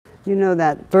You know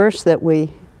that verse that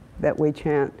we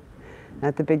chant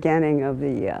at the beginning of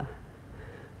the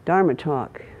Dharma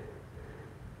talk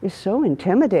is so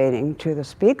intimidating to the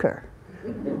speaker.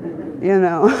 You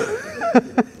know,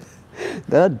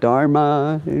 the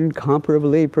Dharma,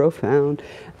 incomparably profound.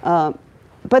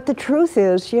 But the truth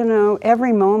is, you know,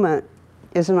 every moment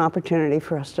is an opportunity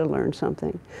for us to learn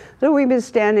something. So we've been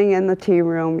standing in the tea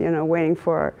room, you know, waiting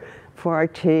for our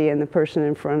tea, and the person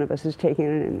in front of us is taking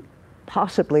an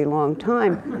impossibly long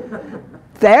time.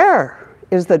 There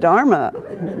is the Dharma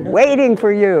waiting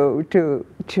for you to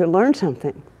learn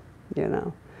something, you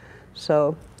know.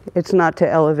 So it's not to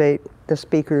elevate the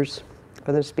speakers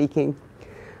or the speaking,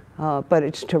 but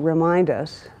it's to remind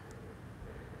us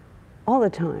all the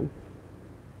time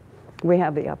we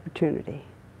have the opportunity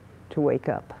to wake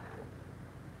up.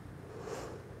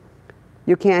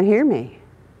 You can't hear me.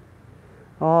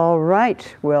 All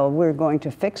right, well, we're going to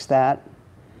fix that.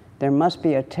 There must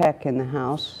be a tech in the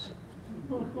house.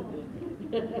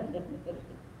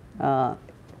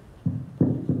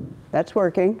 That's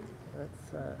working.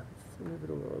 Let's move it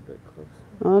a little bit closer.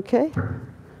 Okay.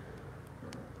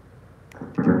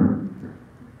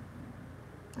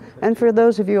 And for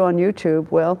those of you on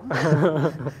YouTube, well,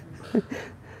 Does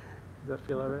that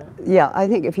feel all right? yeah, I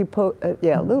think if you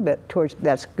yeah, a little bit towards,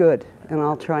 that's good. And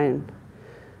I'll try and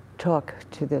talk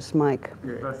to this mic. It's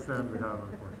the best stand we have,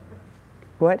 unfortunately.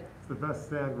 What? It's the best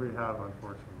stand we have,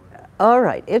 unfortunately. All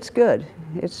right, it's good.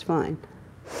 It's fine.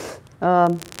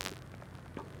 And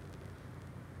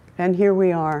here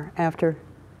we are after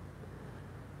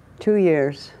 2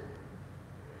 years.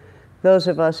 Those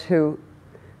of us who,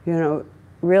 you know,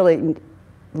 really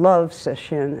love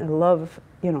Sesshin, love,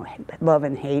 you know, love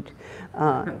and hate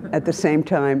at the same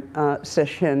time.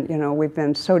 Sesshin, you know, we've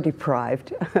been so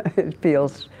deprived, it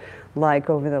feels like,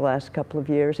 over the last couple of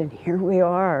years, and here we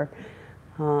are.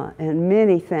 And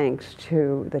many thanks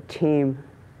to the team,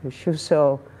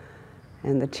 Shuso,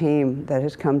 and the team that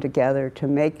has come together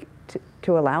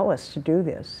to allow us to do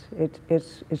this.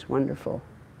 It's wonderful.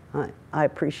 I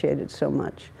appreciate it so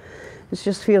much. It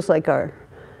just feels like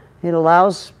it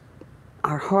allows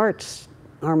our hearts,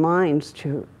 our minds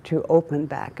to open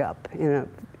back up in a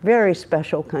very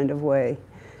special kind of way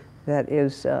that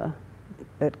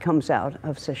comes out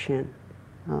of Sesshin.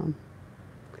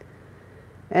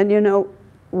 And you know,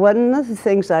 one of the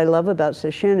things I love about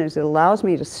Sesshin is it allows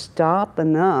me to stop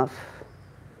enough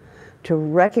to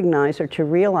recognize or to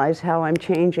realize how I'm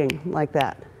changing like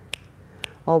that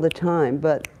all the time.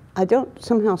 But I don't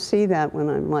somehow see that when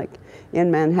I'm like in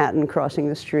Manhattan crossing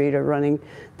the street or running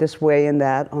this way and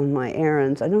that on my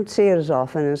errands. I don't see it as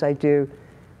often as I do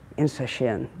in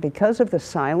Sesshin because of the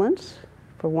silence,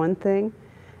 for one thing,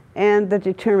 and the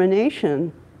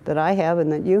determination that I have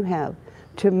and that you have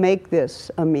to make this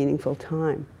a meaningful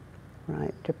time,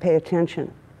 right? To pay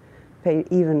attention, pay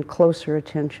even closer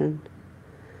attention.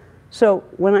 So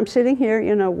when I'm sitting here,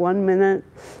 you know, 1 minute,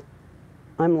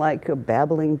 I'm like a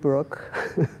babbling brook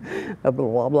of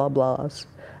blah, blah, blahs.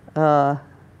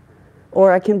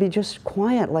 Or I can be just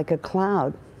quiet like a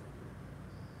cloud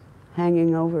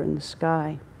hanging over in the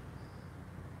sky.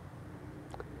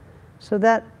 So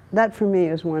that for me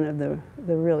is one of the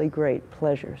really great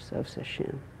pleasures of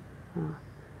Sesshin.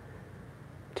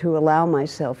 To allow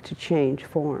myself to change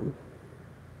form.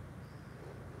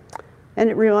 And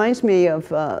it reminds me of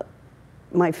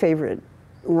my favorite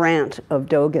rant of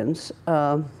Dogen's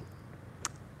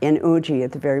in Uji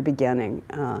at the very beginning.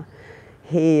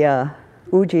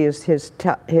 Uji is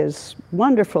his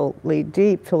wonderfully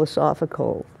deep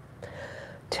philosophical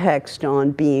text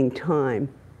on being time.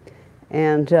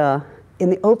 And in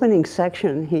the opening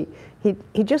section,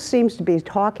 he just seems to be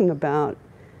talking about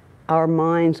our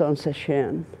minds on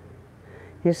Sesshin.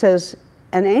 He says,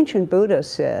 an ancient Buddha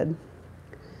said,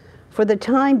 for the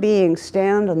time being,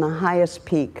 stand on the highest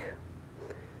peak.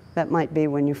 That might be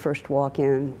when you first walk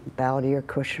in, bow to your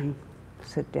cushion,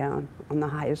 sit down on the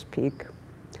highest peak.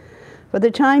 For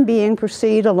the time being,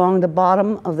 proceed along the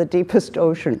bottom of the deepest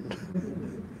ocean.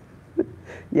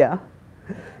 Yeah.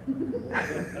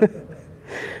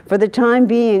 For the time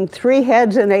being, 3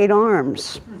 heads and 8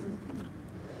 arms.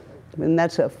 And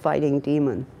that's a fighting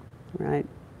demon, right?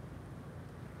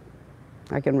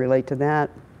 I can relate to that.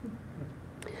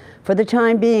 For the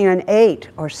time being, an 8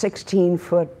 or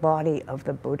 16-foot body of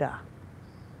the Buddha.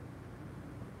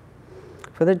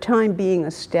 For the time being,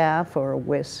 a staff or a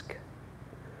whisk.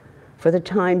 For the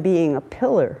time being, a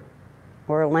pillar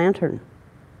or a lantern.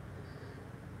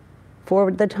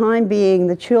 For the time being,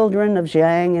 the children of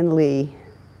Zhang and Li.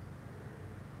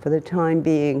 For the time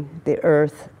being, the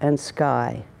earth and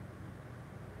sky.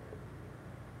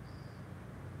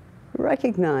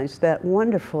 recognize that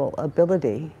wonderful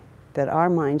ability that our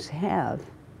minds have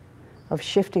of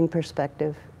shifting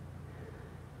perspective,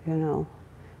 you know.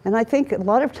 And I think a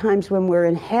lot of times when we're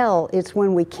in hell, it's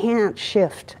when we can't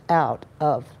shift out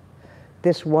of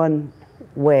this one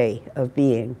way of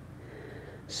being.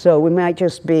 So we might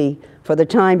just be, for the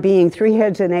time being, 3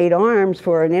 heads and 8 arms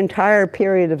for an entire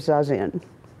period of Zazen,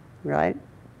 right?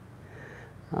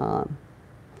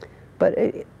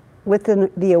 With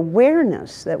the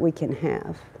awareness that we can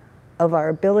have of our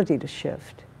ability to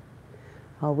shift,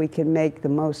 we can make the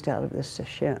most out of this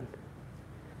sesshin.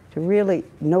 To really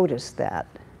notice that.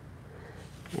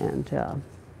 And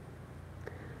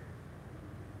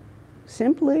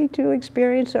simply to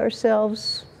experience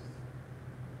ourselves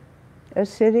as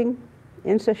sitting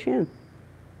in sesshin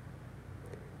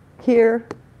here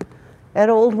at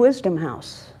Old Wisdom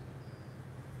House.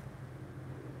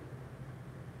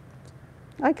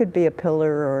 I could be a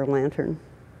pillar or a lantern,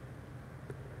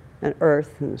 an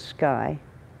earth and the sky,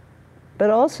 but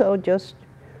also just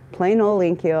plain old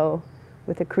Inkyo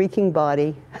with a creaking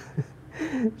body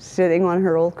sitting on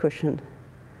her old cushion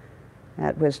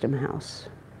at Wisdom House.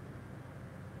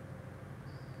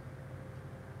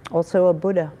 Also a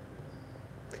Buddha.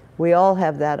 We all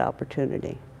have that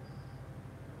opportunity.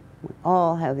 We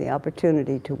all have the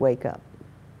opportunity to wake up.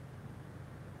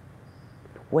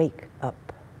 Wake up.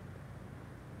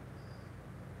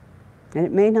 And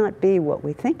it may not be what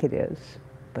we think it is,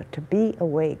 but to be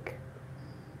awake.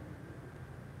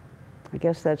 I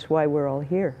guess that's why we're all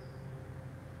here.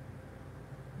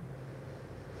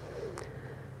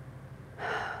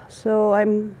 So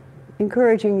I'm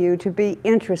encouraging you to be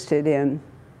interested in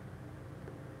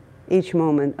each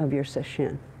moment of your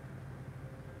sesshin.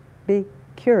 Be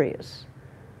curious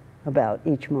about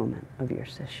each moment of your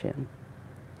sesshin.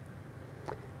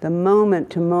 The moment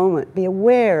to moment, be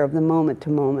aware of the moment to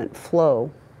moment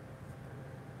flow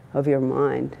of your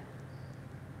mind,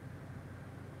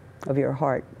 of your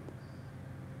heart.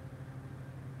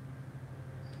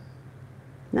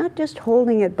 Not just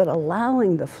holding it, but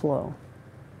allowing the flow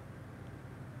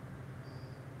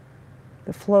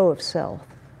of self,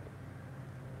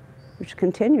 which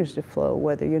continues to flow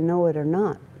whether you know it or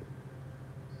not.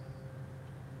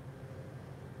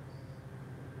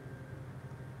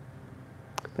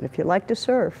 But if you like to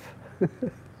surf,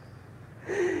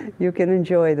 you can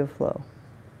enjoy the flow.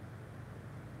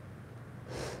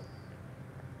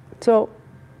 So,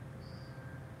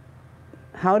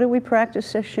 how do we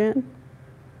practice sesshin?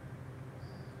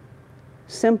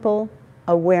 Simple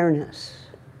awareness.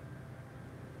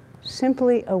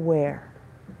 Simply aware.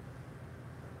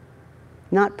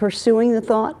 Not pursuing the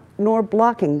thought, nor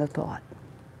blocking the thought.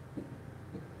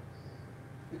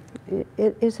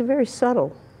 It is very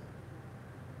subtle.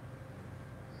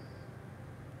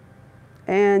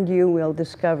 And you will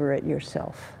discover it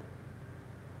yourself.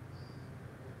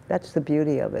 That's the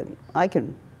beauty of it. I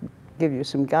can give you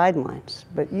some guidelines,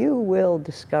 but you will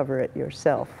discover it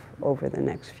yourself over the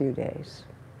next few days.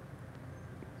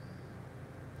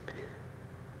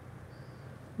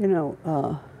 You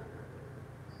know,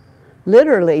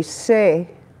 literally, sei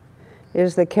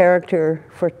is the character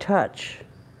for touch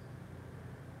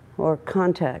or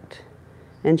contact,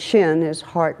 and shin is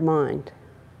heart-mind.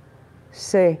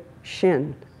 Sei,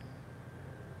 shin.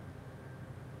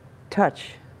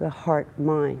 Touch the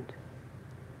heart-mind.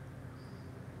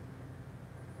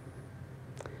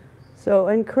 So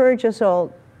I encourage us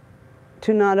all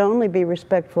to not only be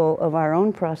respectful of our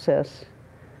own process,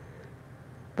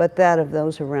 but that of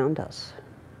those around us.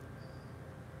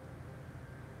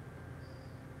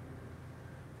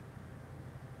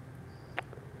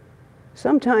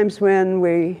 Sometimes when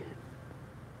we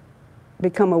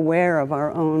become aware of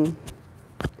our own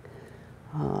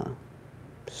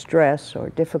stress or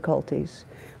difficulties,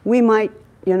 we might,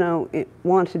 you know,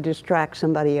 want to distract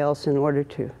somebody else in order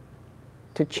to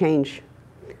change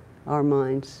our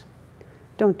minds.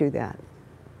 Don't do that.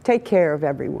 Take care of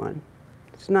everyone.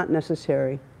 It's not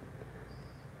necessary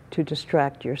to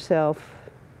distract yourself,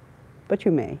 but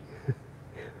you may.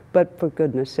 But for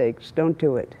goodness sakes, don't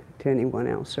do it to anyone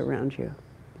else around you.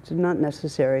 It's not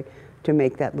necessary to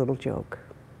make that little joke.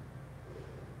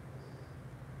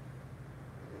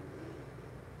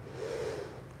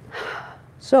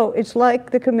 So it's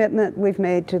like the commitment we've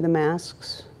made to the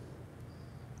masks,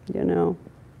 you know.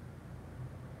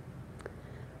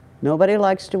 Nobody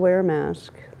likes to wear a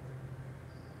mask.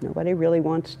 Nobody really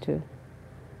wants to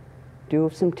do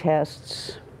some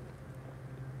tests.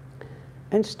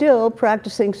 And still,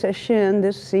 practicing sesshin,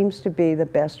 this seems to be the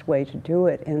best way to do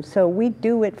it. And so we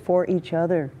do it for each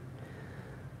other.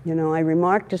 You know, I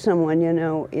remarked to someone, you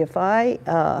know, if I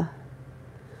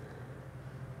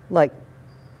like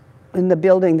in the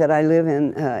building that I live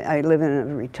in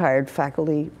a retired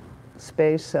faculty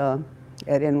space at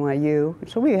NYU.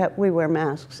 So we wear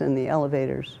masks in the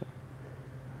elevators,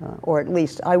 or at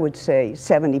least I would say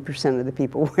 70% of the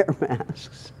people wear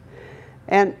masks.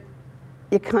 And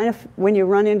you kind of, when you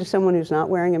run into someone who's not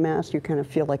wearing a mask, you kind of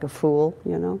feel like a fool,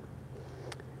 you know?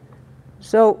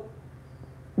 So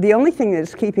the only thing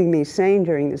that's keeping me sane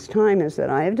during this time is that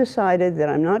I have decided that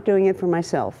I'm not doing it for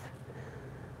myself.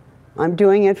 I'm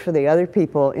doing it for the other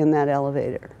people in that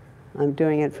elevator. I'm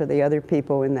doing it for the other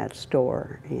people in that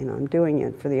store. You know, I'm doing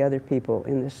it for the other people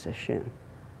in this session.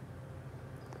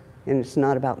 And it's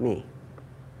not about me.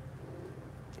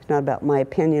 It's not about my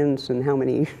opinions and how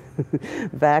many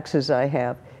vaxes I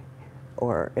have,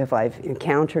 or if I've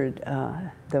encountered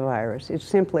the virus. It's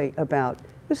simply about,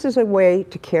 this is a way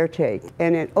to caretake,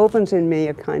 and it opens in me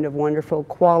a kind of wonderful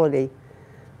quality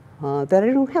that I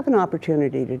don't have an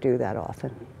opportunity to do that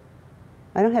often.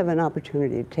 I don't have an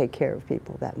opportunity to take care of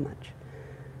people that much.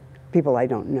 People I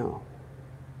don't know,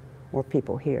 or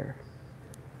people here.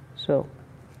 So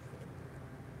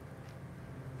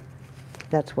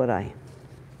that's what I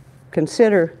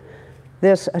consider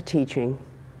this a teaching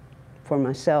for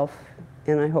myself,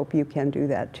 and I hope you can do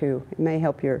that too. It may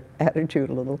help your attitude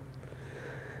a little.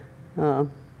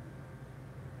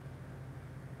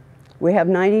 We have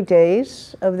 90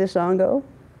 days of this Ango.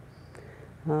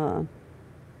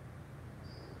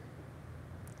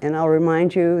 And I'll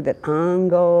remind you that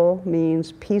Ango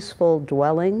means peaceful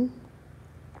dwelling.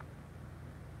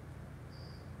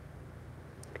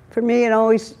 For me, it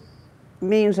always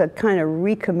means a kind of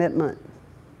recommitment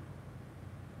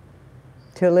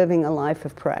to living a life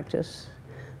of practice.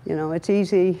 You know, it's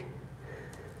easy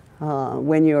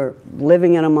when you're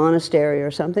living in a monastery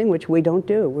or something, which we don't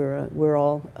do. We're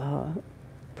all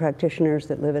practitioners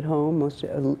that live at home, most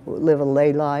live a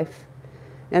lay life.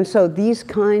 And so these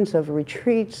kinds of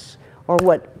retreats are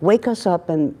what wake us up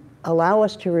and allow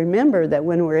us to remember that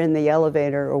when we're in the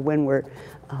elevator or when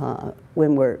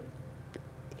we're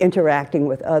interacting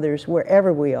with others,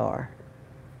 wherever we are,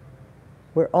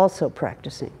 we're also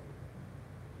practicing.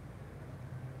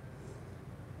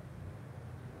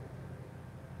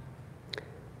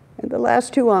 And the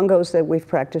last two Angos that we've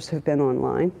practiced have been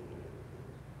online.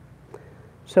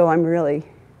 So I'm really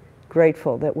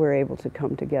grateful that we're able to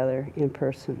come together in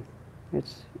person.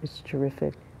 It's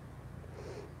terrific.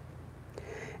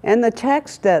 And the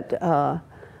text that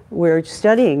we're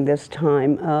studying this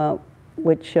time,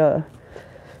 which Ryotan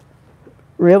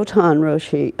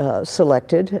Roshi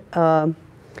selected,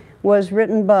 was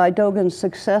written by Dogen's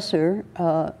successor,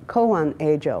 Koan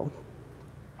Eijo.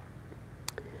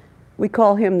 We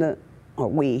call him the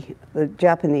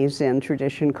Japanese Zen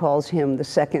tradition calls him the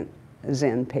second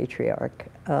Zen patriarch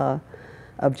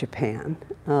of Japan.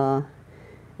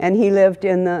 And he lived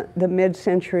in the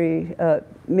mid-century,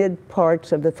 mid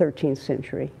parts of the 13th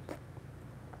century.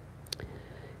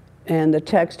 And the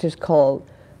text is called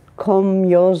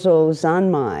Komyozo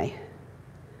Zanmai,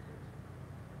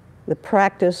 the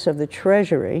practice of the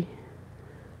treasury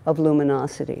of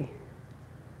luminosity.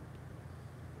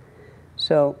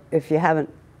 So if you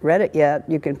haven't read it yet,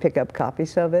 you can pick up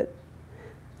copies of it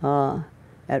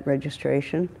at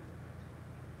registration.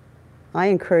 I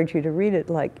encourage you to read it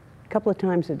like a couple of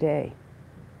times a day.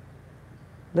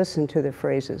 Listen to the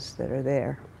phrases that are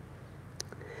there.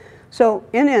 So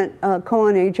in it,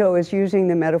 Koan Eijo is using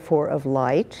the metaphor of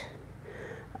light,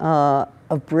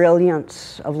 of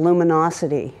brilliance, of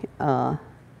luminosity that,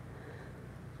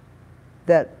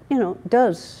 you know,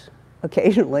 does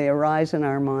occasionally arise in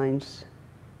our minds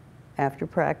after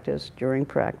practice, during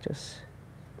practice.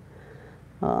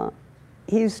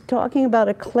 He's talking about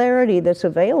a clarity that's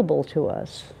available to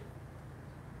us.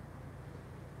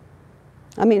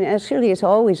 I mean, actually, it's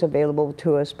always available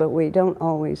to us, but we don't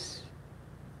always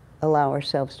allow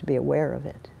ourselves to be aware of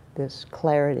it, this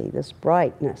clarity, this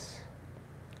brightness.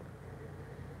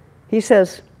 He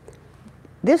says,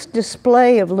 this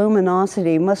display of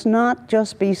luminosity must not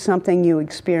just be something you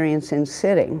experience in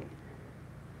sitting,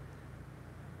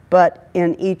 but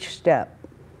in each step.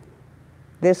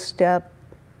 This step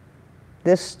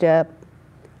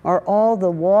are all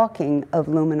the walking of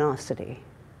luminosity.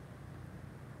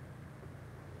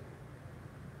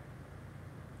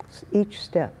 Each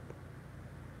step.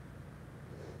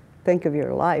 Think of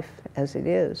your life as it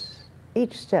is.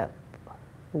 Each step,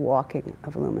 walking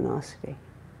of luminosity.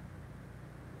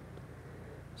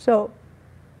 So,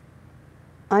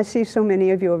 I see so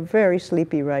many of you are very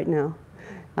sleepy right now.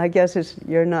 I guess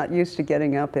you're not used to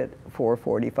getting up at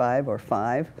 4:45 or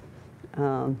 5.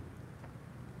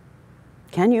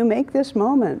 Can you make this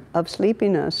moment of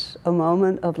sleepiness a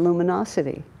moment of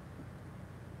luminosity?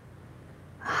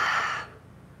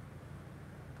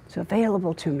 It's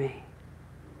available to me.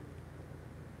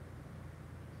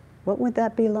 What would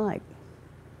that be like?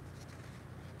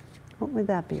 What would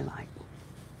that be like?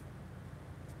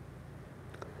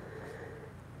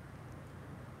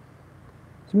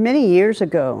 Many years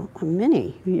ago,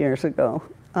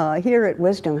 here at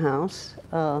Wisdom House,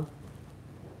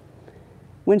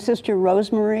 when Sister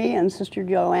Rosemary and Sister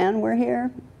Joanne were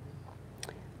here,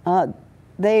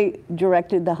 they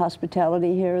directed the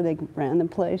hospitality here. They ran the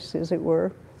place, as it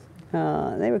were.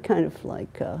 They were kind of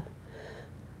like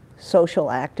social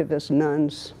activist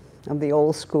nuns of the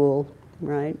old school,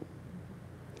 right?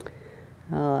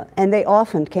 And they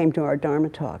often came to our Dharma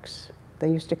talks. They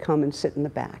used to come and sit in the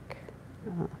back.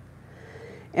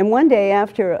 And one day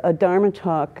after a Dharma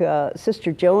talk,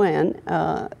 Sister Joanne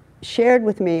shared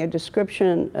with me a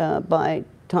description by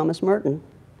Thomas Merton.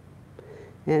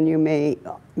 And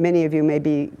many of you may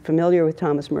be familiar with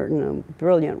Thomas Merton, a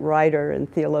brilliant writer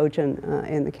and theologian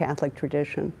in the Catholic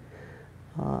tradition,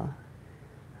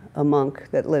 a monk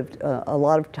that lived a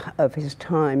lot of his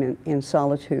time in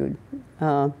solitude.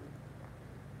 And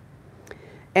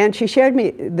she shared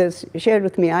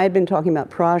with me, I had been talking about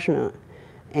prajna,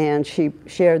 and she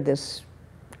shared this,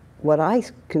 what I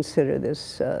consider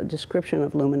this description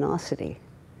of luminosity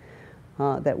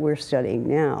that we're studying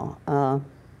now.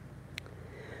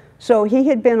 So he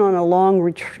had been on a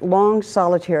long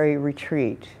solitary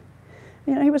retreat.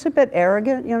 You know, he was a bit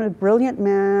arrogant, you know, a brilliant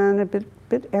man, a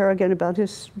bit arrogant about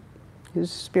his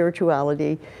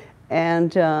spirituality,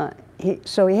 and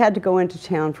so he had to go into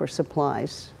town for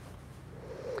supplies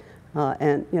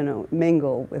and, you know,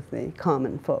 mingle with the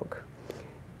common folk.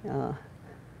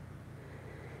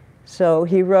 So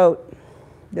he wrote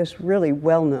this really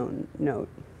well-known note.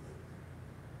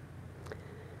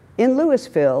 In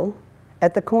Louisville,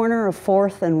 at the corner of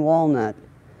 4th and Walnut,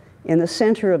 in the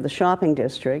center of the shopping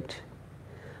district,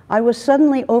 I was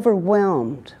suddenly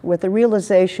overwhelmed with the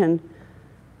realization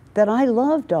that I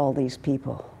loved all these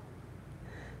people,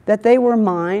 that they were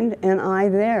mine and I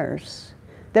theirs,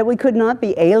 that we could not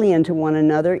be alien to one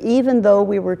another even though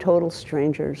we were total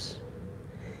strangers.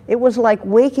 It was like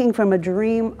waking from a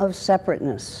dream of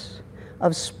separateness,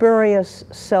 of spurious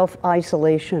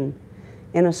self-isolation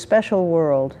in a special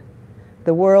world,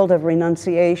 the world of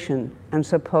renunciation and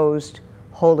supposed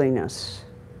holiness.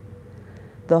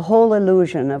 The whole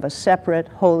illusion of a separate,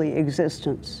 holy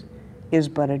existence is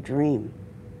but a dream.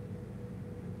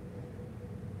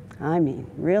 I mean,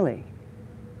 really,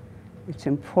 it's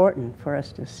important for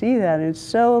us to see that. It's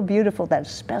so beautiful, that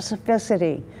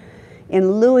specificity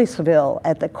in Louisville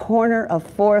at the corner of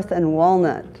 4th and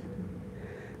Walnut.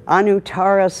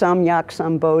 Anuttara Samyak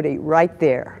Sambodhi, right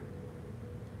there.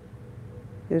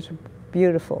 It's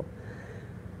beautiful.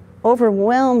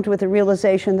 Overwhelmed with the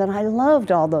realization that I loved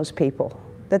all those people,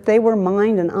 that they were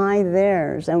mine and I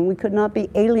theirs, and we could not be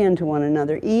alien to one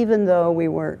another, even though we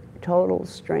were total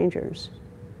strangers.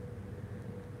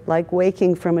 Like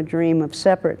waking from a dream of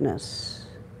separateness.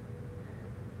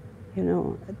 You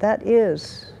know, that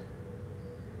is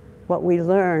what we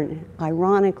learn,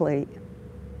 ironically,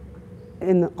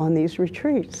 on these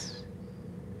retreats.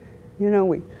 You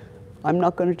know, I'm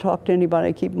not going to talk to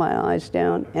anybody, keep my eyes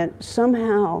down, and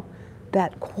somehow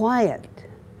that quiet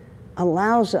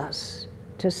allows us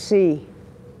to see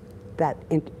that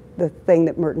the thing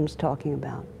that Merton's talking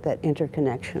about, that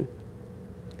interconnection.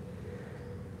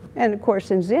 And of course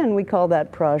in Zen we call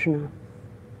that prajna.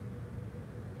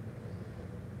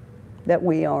 That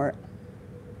we are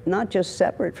not just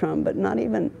separate from, but not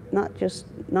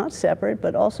separate,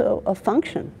 but also a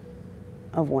function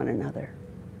of one another.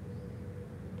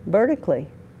 Vertically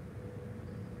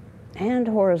and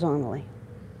horizontally.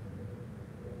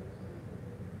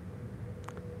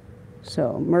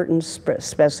 So Merton's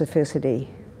specificity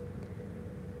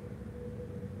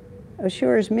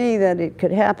assures me that it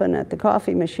could happen at the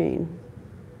coffee machine,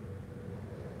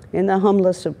 in the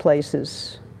humblest of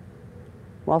places,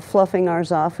 while fluffing our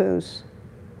zafus,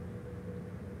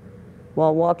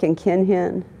 while walking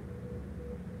kinhin,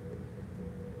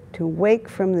 to wake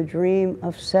from the dream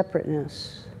of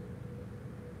separateness.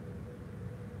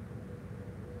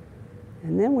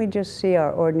 And then we just see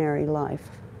our ordinary life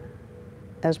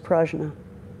as prajna,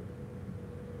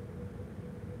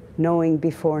 knowing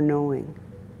before knowing,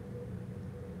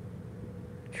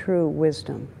 true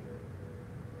wisdom.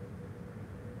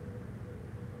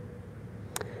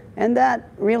 And that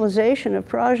realization of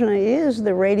prajna is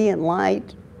the radiant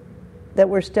light that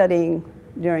we're studying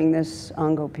during this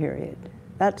Ango period.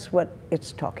 That's what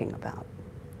it's talking about,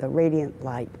 the radiant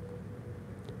light.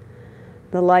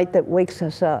 The light that wakes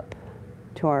us up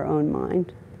to our own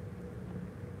mind,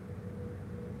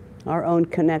 our own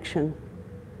connection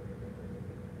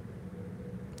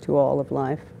to all of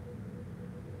life.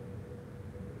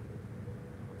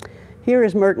 Here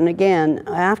is Merton again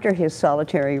after his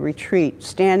solitary retreat,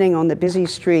 standing on the busy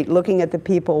street, looking at the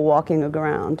people walking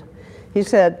around. He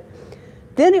said,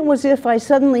 "Then it was as if I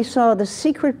suddenly saw the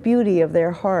secret beauty of their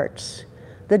hearts,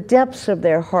 the depths of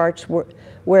their hearts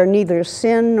where neither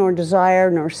sin nor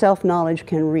desire nor self-knowledge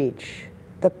can reach,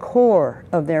 the core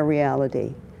of their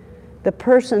reality, the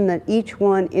person that each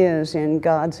one is in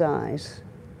God's eyes.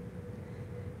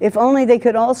 If only they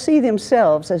could all see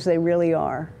themselves as they really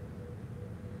are.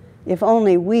 If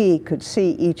only we could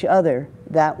see each other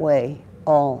that way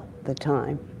all the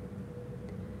time.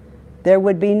 There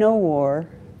would be no war,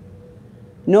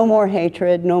 no more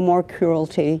hatred, no more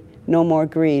cruelty, no more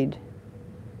greed.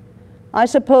 I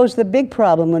suppose the big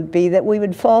problem would be that we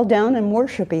would fall down and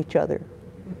worship each other."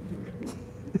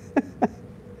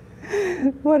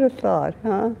 What a thought,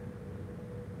 huh?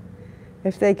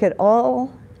 If they could all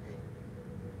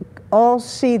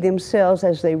see themselves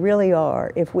as they really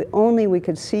are, if we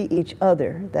could see each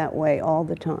other that way all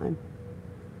the time.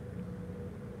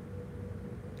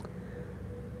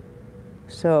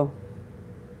 So,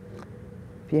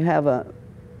 if you have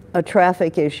a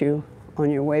traffic issue on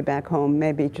your way back home,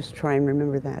 maybe just try and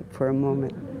remember that for a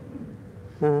moment.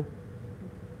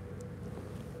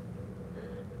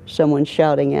 Someone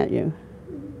shouting at you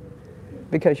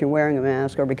because you're wearing a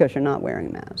mask or because you're not wearing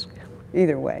a mask.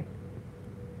 Either way.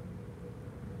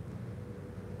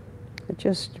 It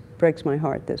just breaks my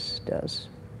heart, this does.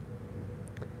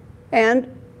 And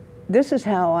this is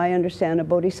how I understand a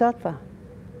bodhisattva.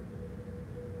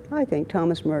 I think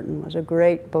Thomas Merton was a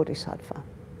great bodhisattva.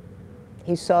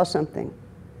 He saw something.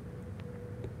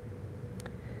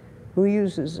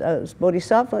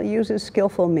 Bodhisattva uses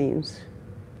skillful means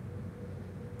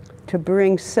to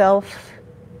bring self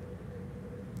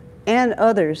and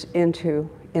others into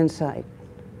insight.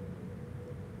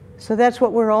 So that's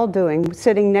what we're all doing,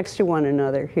 sitting next to one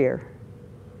another here.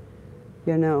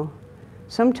 You know,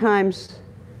 sometimes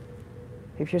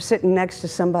if you're sitting next to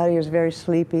somebody who's very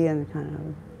sleepy and kind of,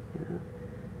 you know,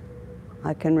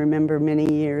 I can remember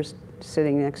many years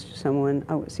sitting next to someone.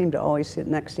 I seemed to always sit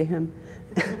next to him.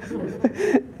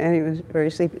 And he was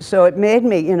very sleepy. So it made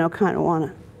me, you know, kind of want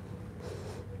a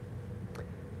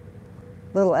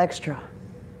little extra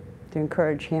to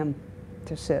encourage him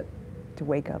to sit, to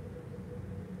wake up.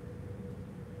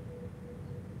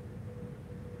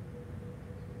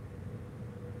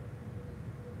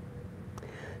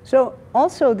 So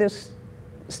also this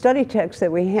study text that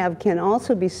we have can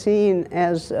also be seen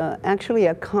as actually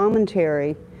a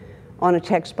commentary on a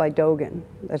text by Dogen.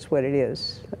 That's what it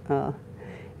is.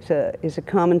 It's a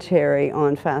commentary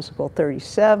on fascicle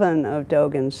 37 of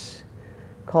Dogen's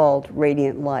called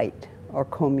Radiant Light, or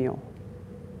Komyo.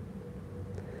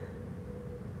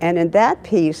 And in that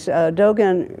piece,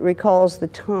 Dogen recalls the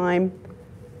time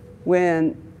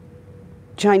when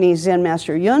Chinese Zen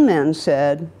master Yunmen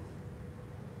said,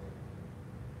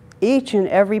 "Each and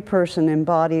every person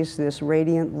embodies this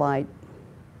radiant light.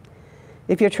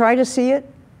 If you try to see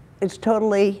it, it's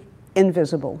totally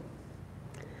invisible.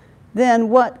 Then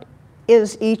what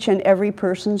is each and every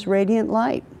person's radiant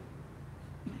light?"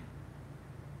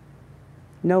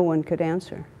 No one could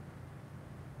answer.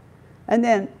 And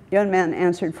then Yunmen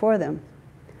answered for them.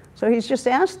 So he's just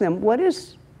asked them, what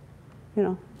is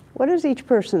each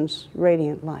person's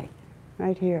radiant light?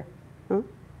 Right here. Huh?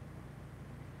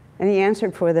 And he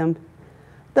answered for them,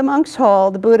 the monk's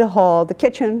hall, the Buddha hall, the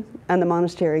kitchen, and the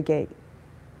monastery gate.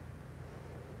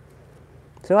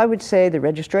 So I would say the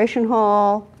registration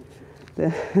hall,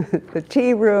 the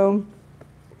tea room,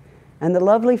 and the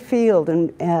lovely field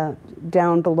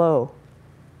down below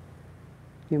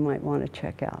you might want to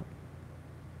check out.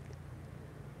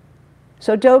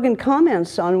 So Dogen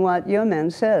comments on what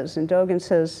Yunmen says, and Dogen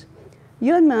says,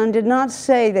 Yunmen did not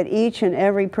say that each and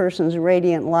every person's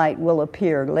radiant light will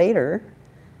appear later,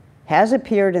 has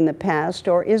appeared in the past,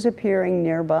 or is appearing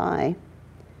nearby.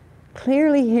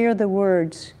 Clearly hear the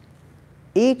words,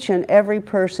 each and every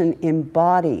person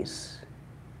embodies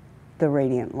the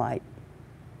radiant light.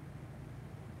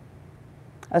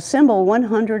 Assemble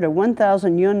 100 or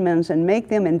 1,000 Yunmens and make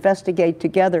them investigate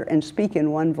together and speak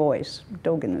in one voice.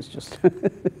 Dogen is just, I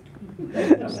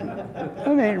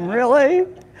mean, really?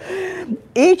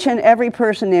 Each and every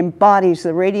person embodies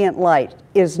the radiant light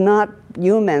is not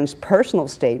Yunmen's personal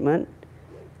statement.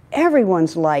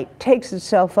 Everyone's light takes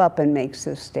itself up and makes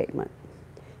this statement.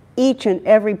 Each and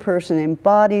every person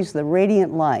embodies the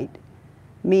radiant light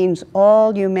means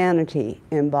all humanity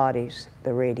embodies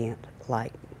the radiant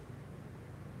light.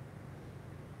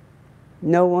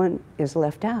 No one is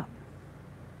left out.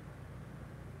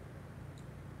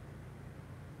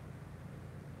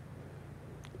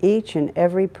 each and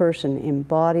every person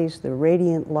embodies the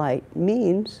radiant light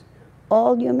means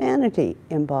all humanity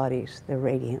embodies the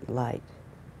radiant light.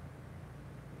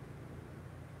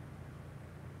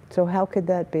 So how could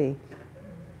that be?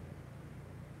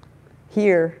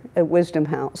 Here at Wisdom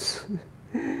House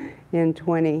in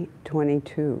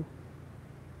 2022.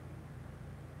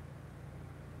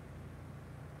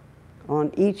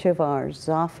 On each of our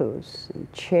zafus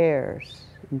and chairs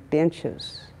and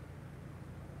benches,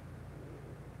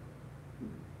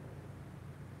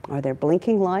 are there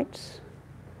blinking lights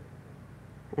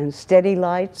and steady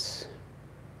lights,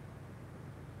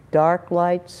 dark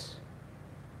lights?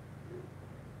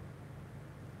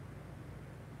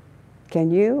 Can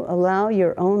you allow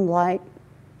your own light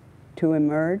to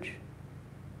emerge?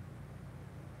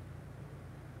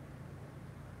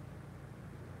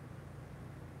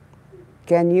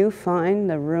 Can you find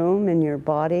the room in your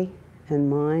body and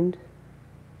mind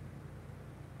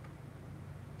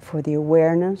for the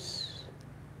awareness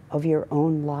of your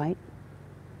own light,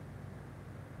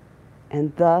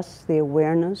 and thus the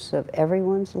awareness of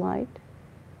everyone's light?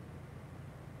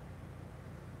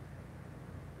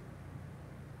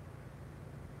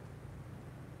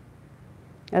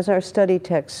 As our study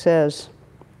text says,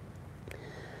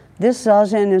 this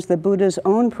zazen is the Buddha's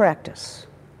own practice.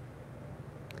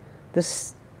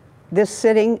 This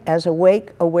sitting as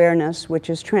awake awareness which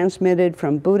is transmitted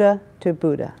from Buddha to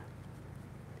Buddha.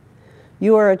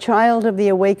 You are a child of the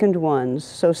awakened ones,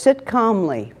 so sit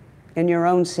calmly in your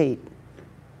own seat.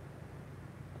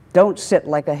 Don't sit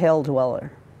like a hell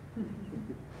dweller,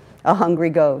 a hungry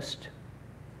ghost,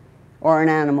 or an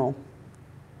animal,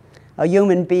 a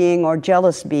human being or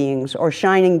jealous beings or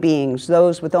shining beings,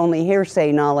 those with only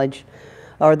hearsay knowledge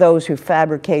or those who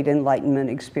fabricate enlightenment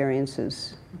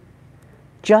experiences.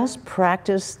 Just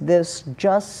practice this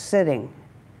just sitting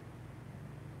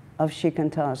of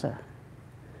Shikantaza.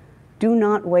 Do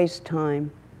not waste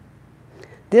time.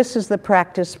 This is the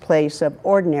practice place of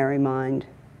ordinary mind.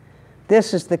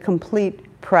 This is the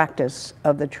complete practice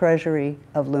of the treasury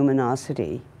of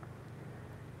luminosity.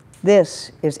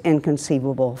 This is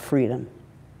inconceivable freedom.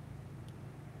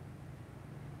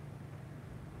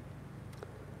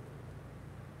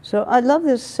 So I love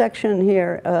this section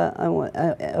here,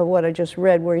 what I just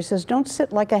read, where he says, don't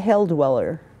sit like a hell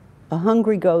dweller, a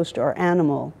hungry ghost or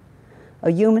animal, a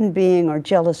human being or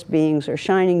jealous beings or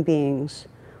shining beings,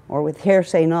 or with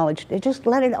hearsay knowledge. Just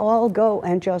let it all go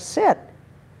and just sit,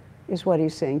 is what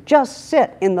he's saying. Just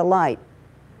sit in the light.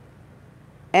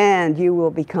 And you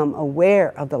will become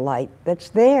aware of the light that's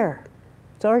there.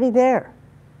 It's already there.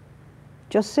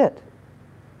 Just sit.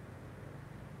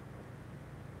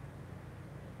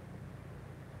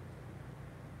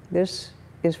 This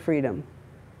is freedom,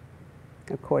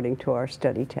 according to our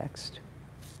study text.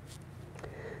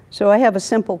 So I have a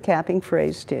simple capping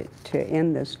phrase to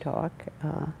end this talk.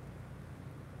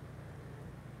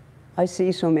 I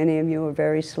see so many of you are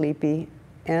very sleepy,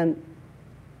 and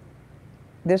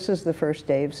this is the first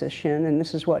day of Sesshin, and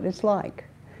this is what it's like.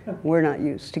 We're not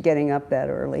used to getting up that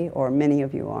early, or many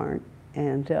of you aren't.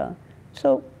 And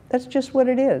so that's just what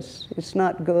it is. It's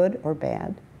not good or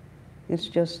bad. It's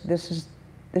just, this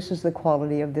is the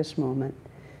quality of this moment.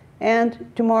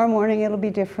 And tomorrow morning it'll be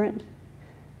different,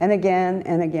 and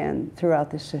again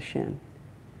throughout the Sesshin.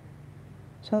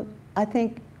 So I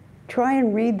think try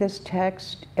and read this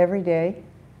text every day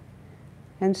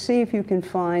and see if you can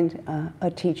find a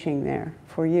teaching there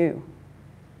for you,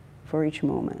 for each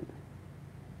moment.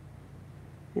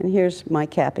 And here's my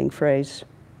capping phrase.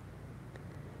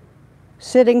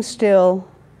 Sitting still,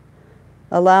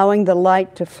 allowing the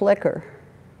light to flicker,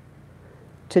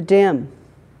 to dim,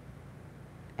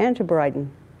 and to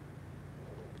brighten,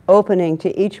 opening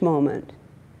to each moment,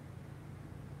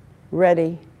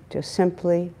 ready to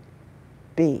simply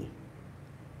be.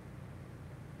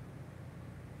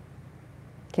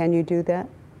 Can you do that?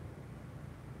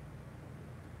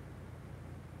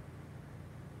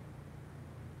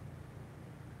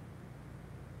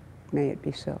 May it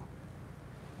be so.